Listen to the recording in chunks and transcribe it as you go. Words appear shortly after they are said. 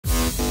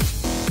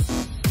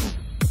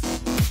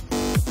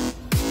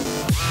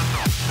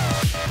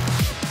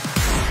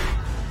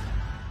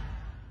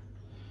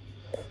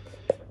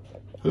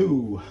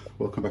Hello,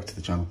 welcome back to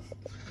the channel.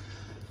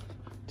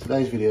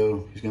 Today's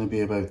video is going to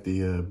be about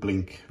the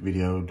Blink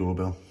video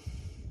doorbell.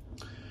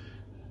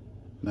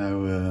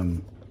 Now,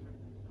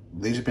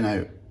 these have been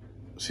out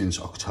since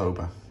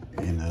October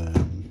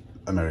in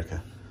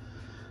America,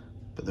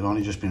 but they've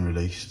only just been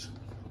released.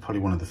 Probably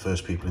one of the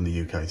first people in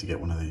the UK to get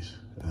one of these.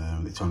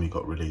 It's only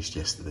got released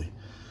yesterday.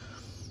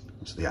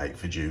 It's the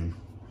 8th of June.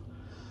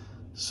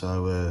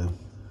 So,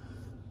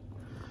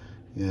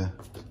 yeah,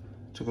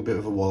 took a bit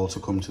of a while to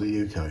come to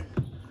the UK.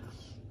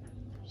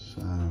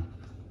 So, I'm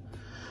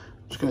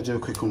just going to do a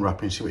quick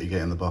unwrapping, see what you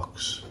get in the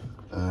box.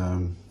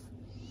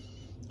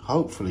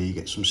 Hopefully you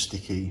get some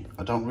sticky.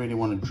 I don't really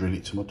want to drill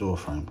it to my door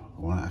frame.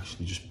 I want to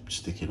actually just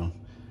stick it on,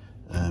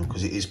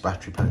 because it is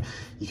battery powered.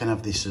 You can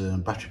have this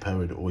battery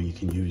powered, or you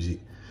can use it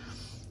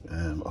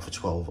off a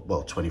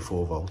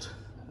 24 volt,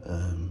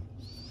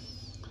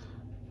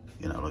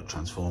 you know, like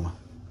transformer.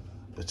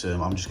 But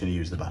I'm just going to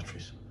use the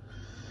batteries.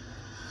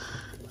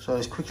 So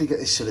let's quickly get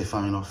this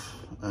cellophane off.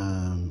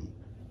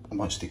 I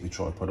might stick my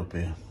tripod up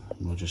here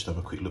and we'll just have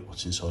a quick look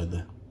what's inside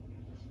there.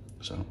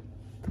 So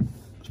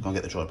let's go and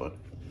get the tripod.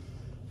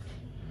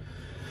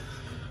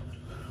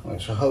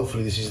 Right, so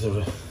hopefully this is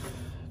a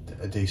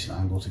decent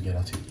angle to get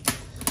at it.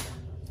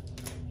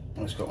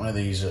 It's got one of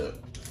these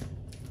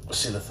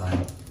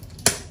cellophane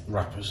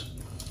wrappers.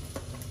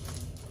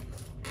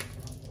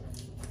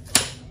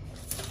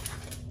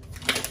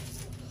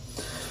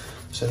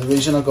 So the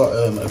reason I got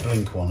a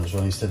Blink one as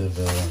well instead of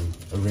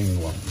a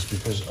Ring one is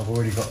because I've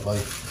already got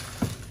like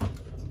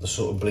the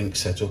sort of Blink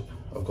setup.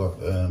 I've got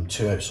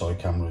 2 outside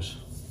cameras.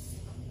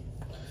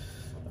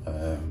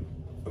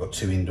 I've got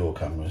 2 indoor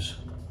cameras,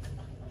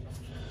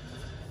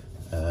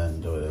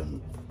 and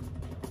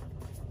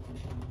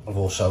I've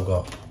also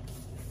got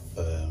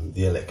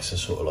the Alexa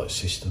sort of like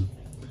system,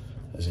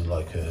 as in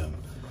like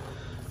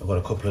I've got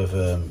a couple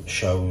of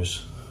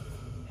shows.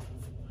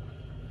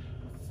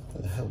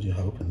 How the hell do you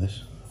open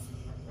this?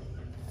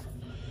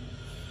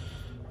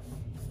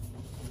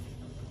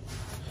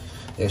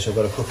 Yeah, so I've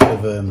got a couple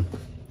of,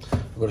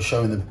 I've got a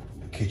show in the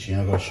kitchen,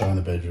 I've got a show in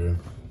the bedroom.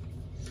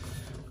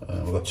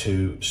 I've got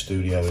 2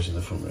 studios in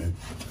the front room.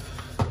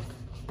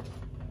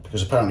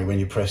 Because apparently when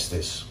you press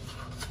this,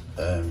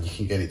 you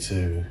can get it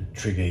to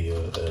trigger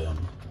your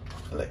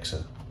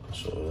Alexa,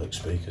 sort of like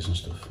speakers and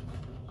stuff.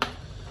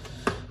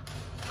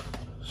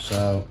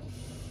 So,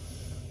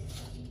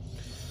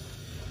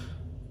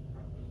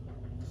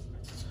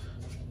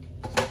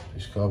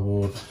 this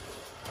cardboard.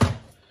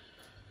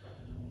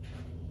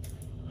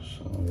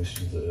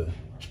 This is the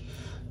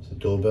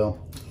doorbell.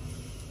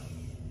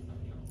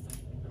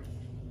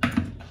 This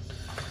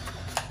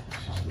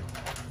is the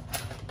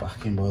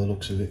backing by the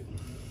looks of it.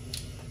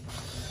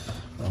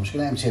 I'm just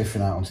going to empty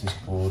everything out onto this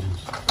board and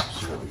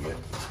see what we get.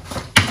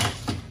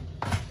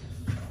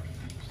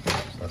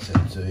 So that's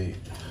empty.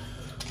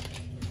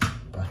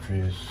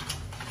 Batteries,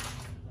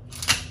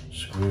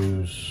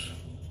 screws,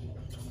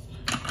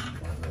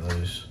 one of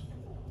those,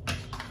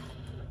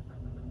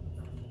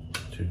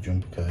 2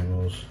 jumper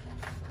cables.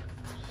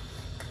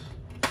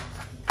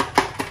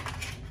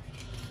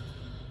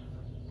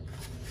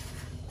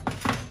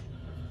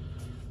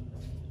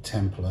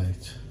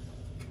 Template,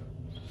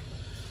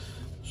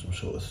 some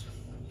sort of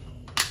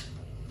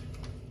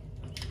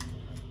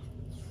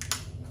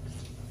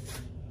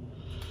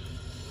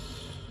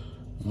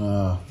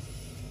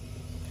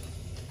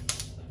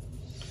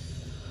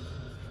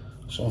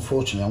so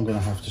unfortunately I'm going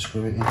to have to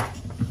screw it in.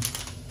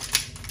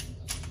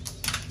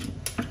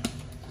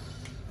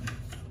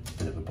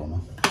 Bit of a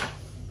bummer.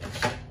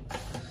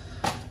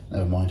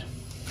 Never mind.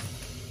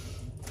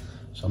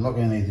 So I'm not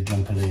going to need the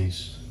jumper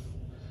leads.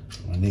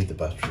 I need the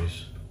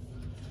batteries.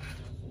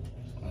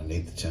 I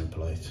need the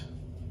template.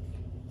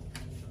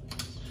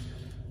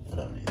 I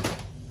don't need it.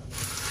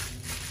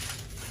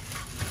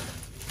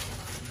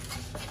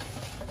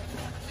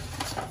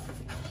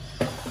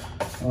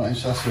 Alright,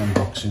 so that's the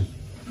unboxing.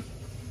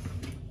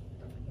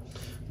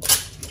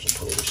 I'll just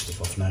pull all this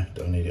stuff off now,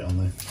 don't need it on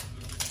there.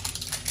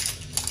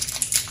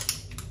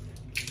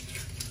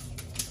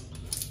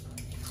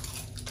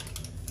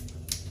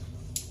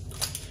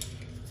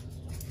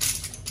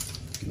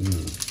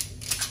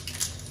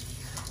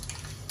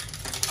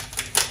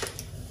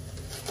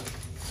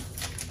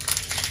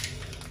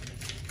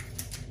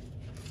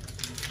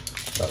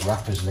 That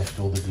wrapper's left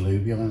all the glue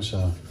behind, so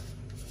I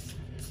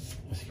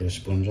have to get a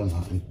sponge on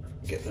that and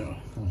get there.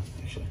 Oh,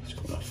 actually, it's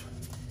coming off.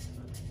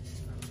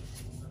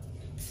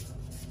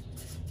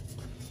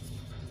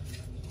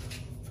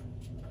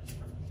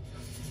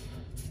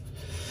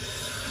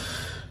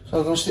 So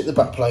I'm going to stick the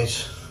back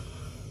plate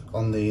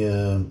on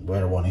the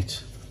where I want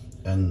it,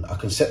 and I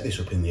can set this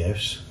up in the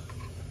house.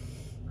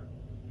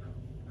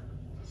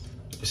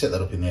 I set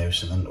that up in the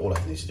house, and then all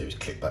I need to do is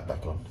click that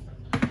back on.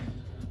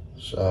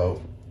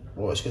 So,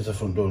 well, let's get to the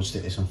front door and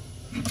stick this on.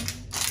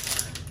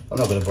 I'm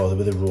not going to bother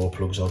with the raw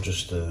plugs. I'll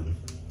just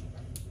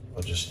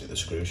stick the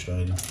screw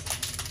straight in.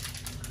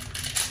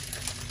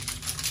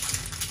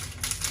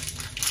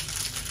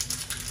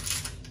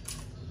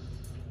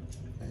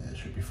 Yeah, it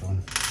should be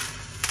fine.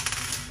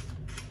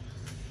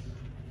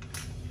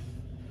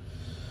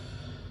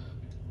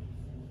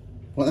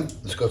 Well then,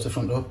 let's go to the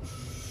front door.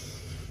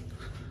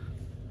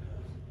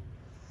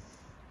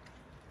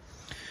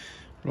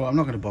 Right, I'm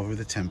not going to bother with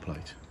the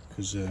template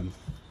because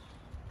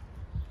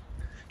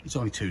it's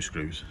only 2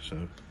 screws, so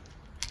you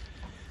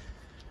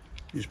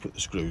just put the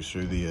screws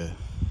through the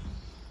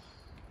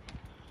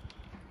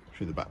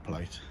back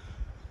plate.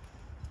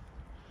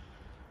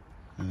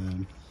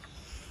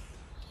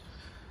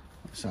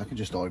 So I can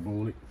just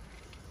eyeball it.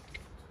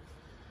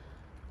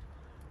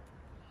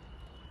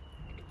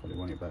 Probably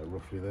want it about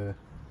roughly there.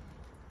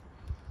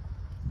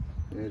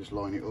 Yeah, just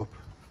line it up.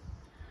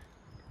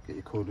 Get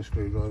your cordless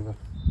screwdriver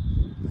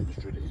and just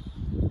drill it in.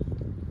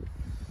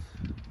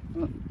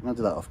 Right, I'll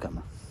do that off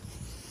camera.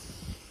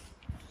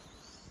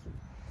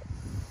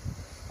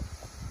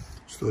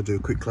 Just thought I'd do a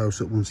quick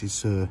close up once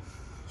it's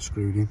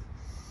screwed in.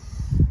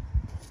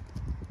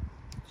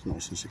 It's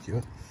nice and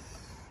secure.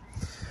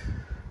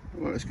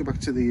 Right, let's go back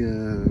to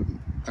the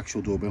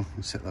actual doorbell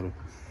and set that up.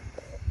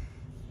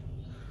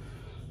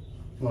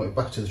 Right,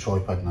 back to the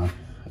tripod now.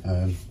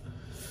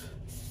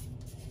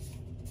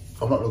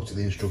 I've not looked at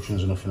the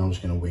instructions or nothing, I'm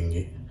just going to wing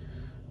it.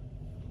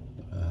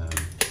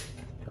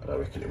 I don't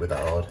reckon it with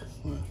that hard.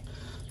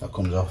 That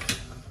comes off.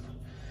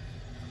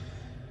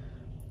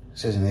 It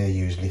says in here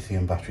use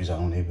lithium batteries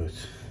only, but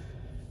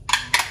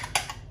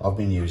I've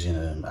been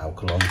using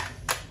alkaline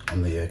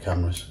on the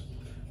cameras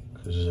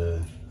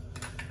because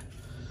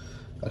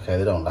okay,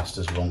 they don't last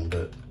as long,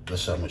 but they're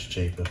so much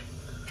cheaper.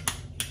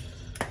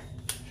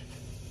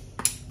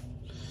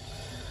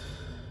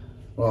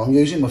 Well, I'm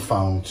using my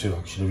phone to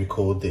actually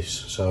record this,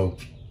 so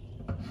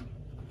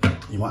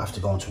you might have to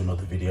go on to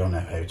another video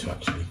now how to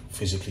actually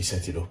physically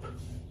set it up,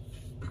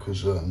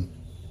 because I'm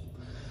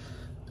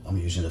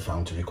using the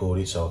phone to record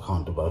it, so I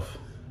can't do both.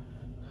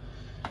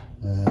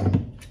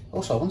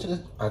 Also, I wanted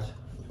to add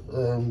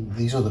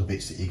these other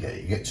bits that you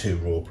get 2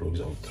 raw plugs.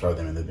 I'll throw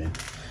them in the bin.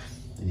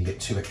 Then you get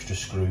 2 extra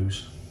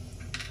screws.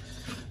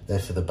 They're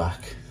for the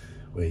back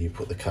where you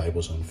put the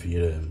cables on for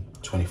your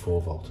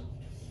 24 volt.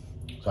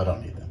 So I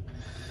don't need them.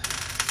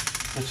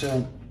 But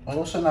I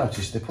also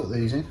noticed they put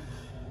these in.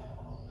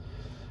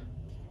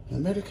 The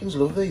Americans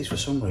love these for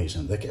some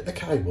reason. They get the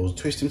cables,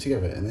 twist them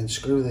together and then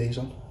screw these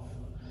on.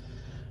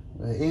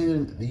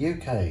 In the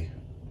UK,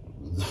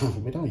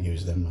 we don't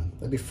use them, man.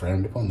 They'd be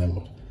frowned upon them,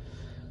 but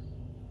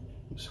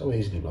so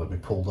easily like be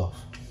pulled off.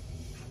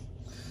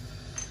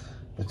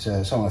 But so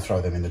I'm going to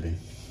throw them in the bin.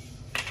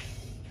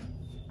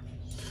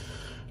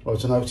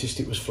 Right, I noticed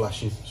it was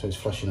flashing, so it's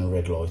flashing a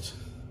red light.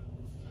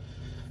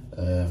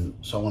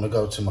 So I want to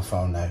go to my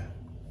phone now,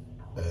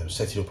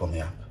 set it up on the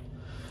app.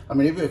 I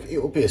mean,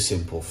 it will be a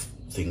simple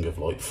thing of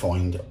like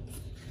find.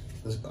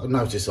 I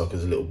noticed like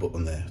there's a little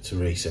button there to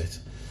reset.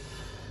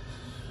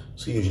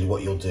 So usually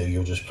what you'll do,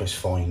 you'll just press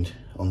find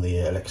on the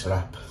Alexa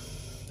app.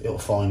 It'll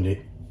find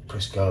it,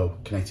 press go,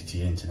 connect it to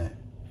your internet.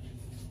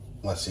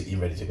 That's it, you're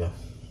ready to go.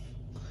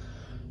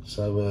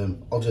 So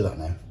I'll do that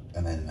now,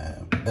 and then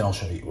I'll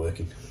show you it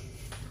working.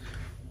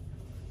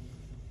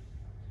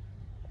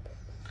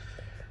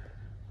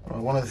 Right,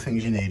 one of the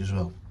things you need as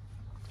well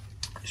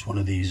is one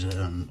of these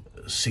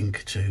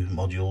sync to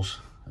modules.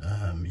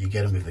 You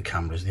get them with the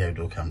cameras, the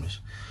outdoor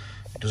cameras.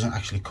 It doesn't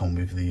actually come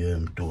with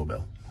the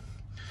doorbell.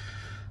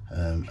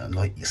 And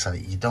like you say,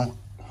 you don't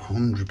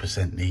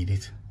 100% need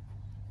it,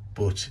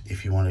 but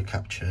if you want to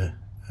capture,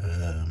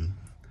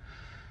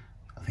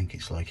 I think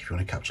it's like if you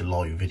want to capture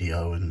live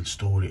video and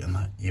store it and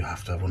that, you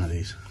have to have one of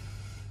these.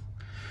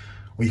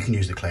 Or you can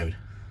use the cloud.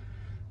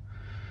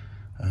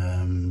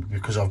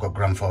 Because I've got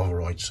grandfather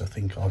rights, I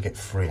think I'll get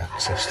free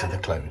access to the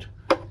cloud.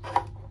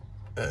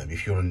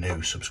 If you're a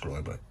new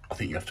subscriber, I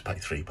think you have to pay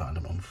 £3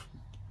 a month.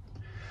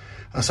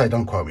 I say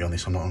don't quote me on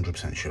this, I'm not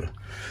 100% sure.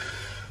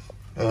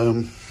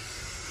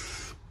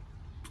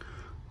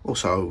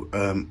 Also,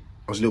 I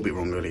was a little bit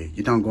wrong earlier.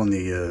 You don't go on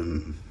the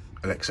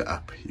Alexa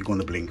app, you go on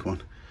the Blink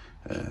one.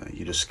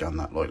 You just scan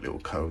that like little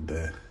code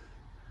there,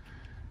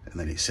 and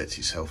then it sets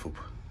itself up.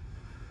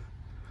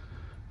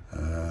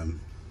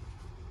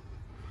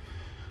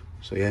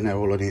 So yeah, now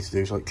all I need to do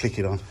is like click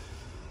it on.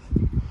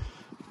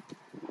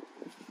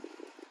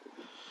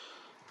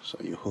 So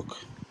you hook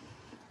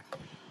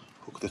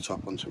the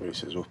top onto where it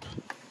says up.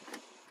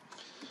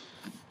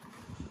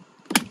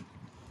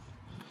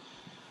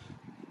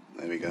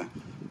 There we go.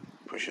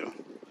 Push it on.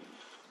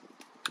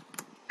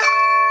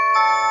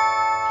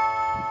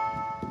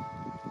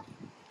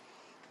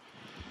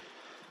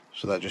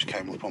 So that just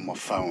came up on my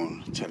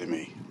phone telling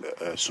me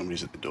that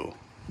somebody's at the door.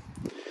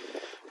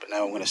 But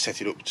now I'm going to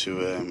set it up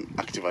to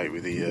activate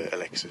with the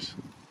Alexas.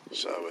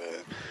 So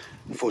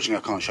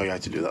unfortunately I can't show you how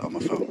to do that on my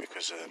phone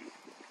because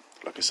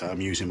like I say, I'm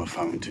using my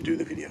phone to do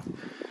the video.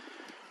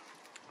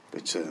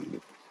 But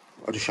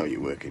I'll just show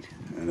you working,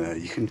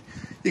 and you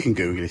can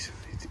Google it.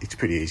 It's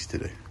pretty easy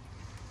to do.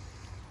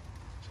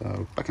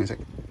 So back in a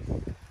second.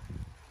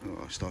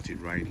 Oh, it started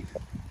raining.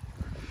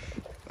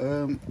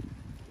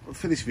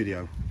 For this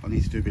video, I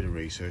need to do a bit of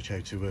research how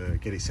to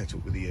get it set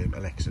up with the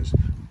Alexas.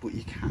 But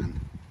you can,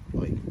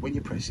 like when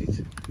you press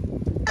it,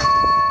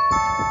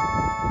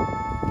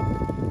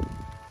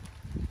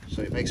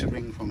 so it makes a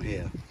ring from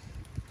here,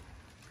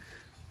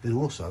 Then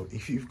also,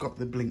 if you've got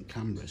the Blink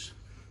cameras,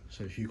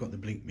 so if you've got the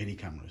Blink mini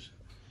cameras,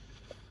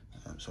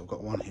 so I've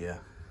got one here,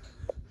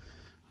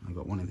 I've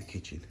got one in the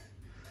kitchen,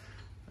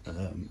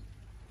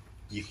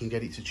 you can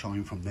get it to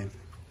chime from them.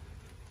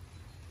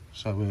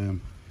 So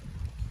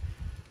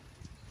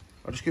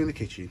I'll just go in the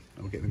kitchen,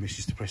 I'll get the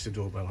missus to press the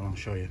doorbell and I'll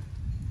show you.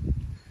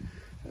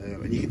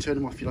 And you can turn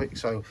them off if you like,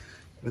 so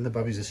when the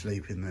baby's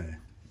asleep in there,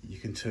 you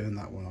can turn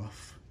that one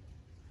off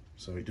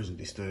so it doesn't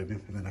disturb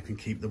him, and then I can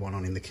keep the one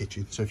on in the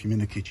kitchen, so if you're in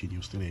the kitchen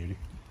you'll still hear it.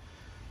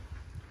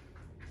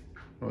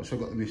 Right, so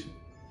I've got the missus.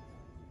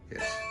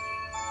 Yes.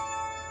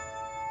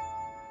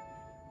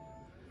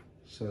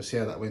 So see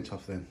how that went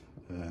off then.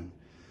 I'm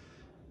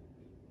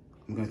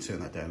going to turn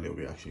that down a little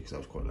bit actually because that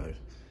was quite loud.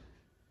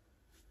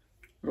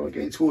 Right,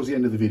 getting towards the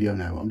end of the video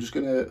now, I'm just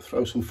going to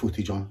throw some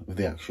footage on of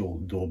the actual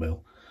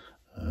doorbell.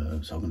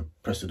 So I'm going to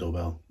press the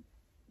doorbell,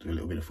 do a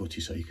little bit of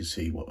footage so you can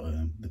see what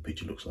the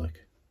picture looks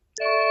like.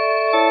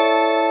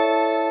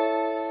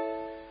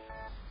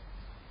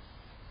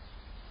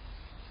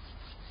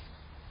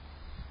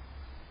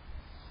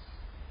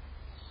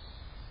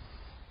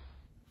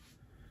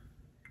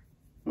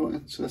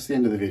 Right, so that's the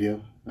end of the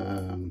video.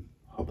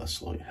 Hope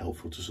that's like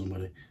helpful to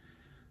somebody.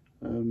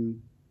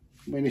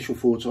 My initial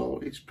thoughts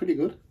are it's pretty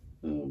good.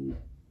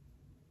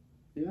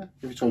 Yeah,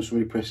 every time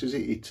somebody presses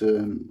it, it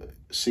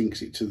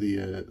syncs it to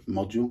the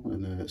module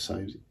and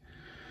saves it.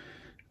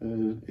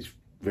 It's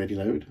really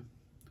loud,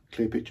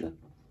 clear picture.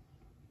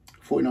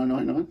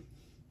 $49.99. I'll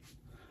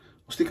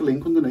stick a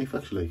link underneath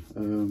actually.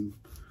 And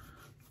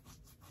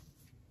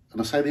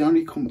I say they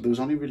was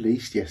only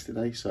released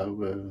yesterday,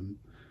 so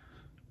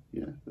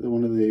yeah, they're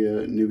one of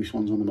the newest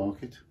ones on the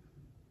market.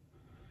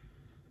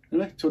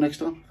 Anyway, till next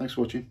time, thanks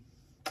for watching.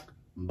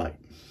 Bye.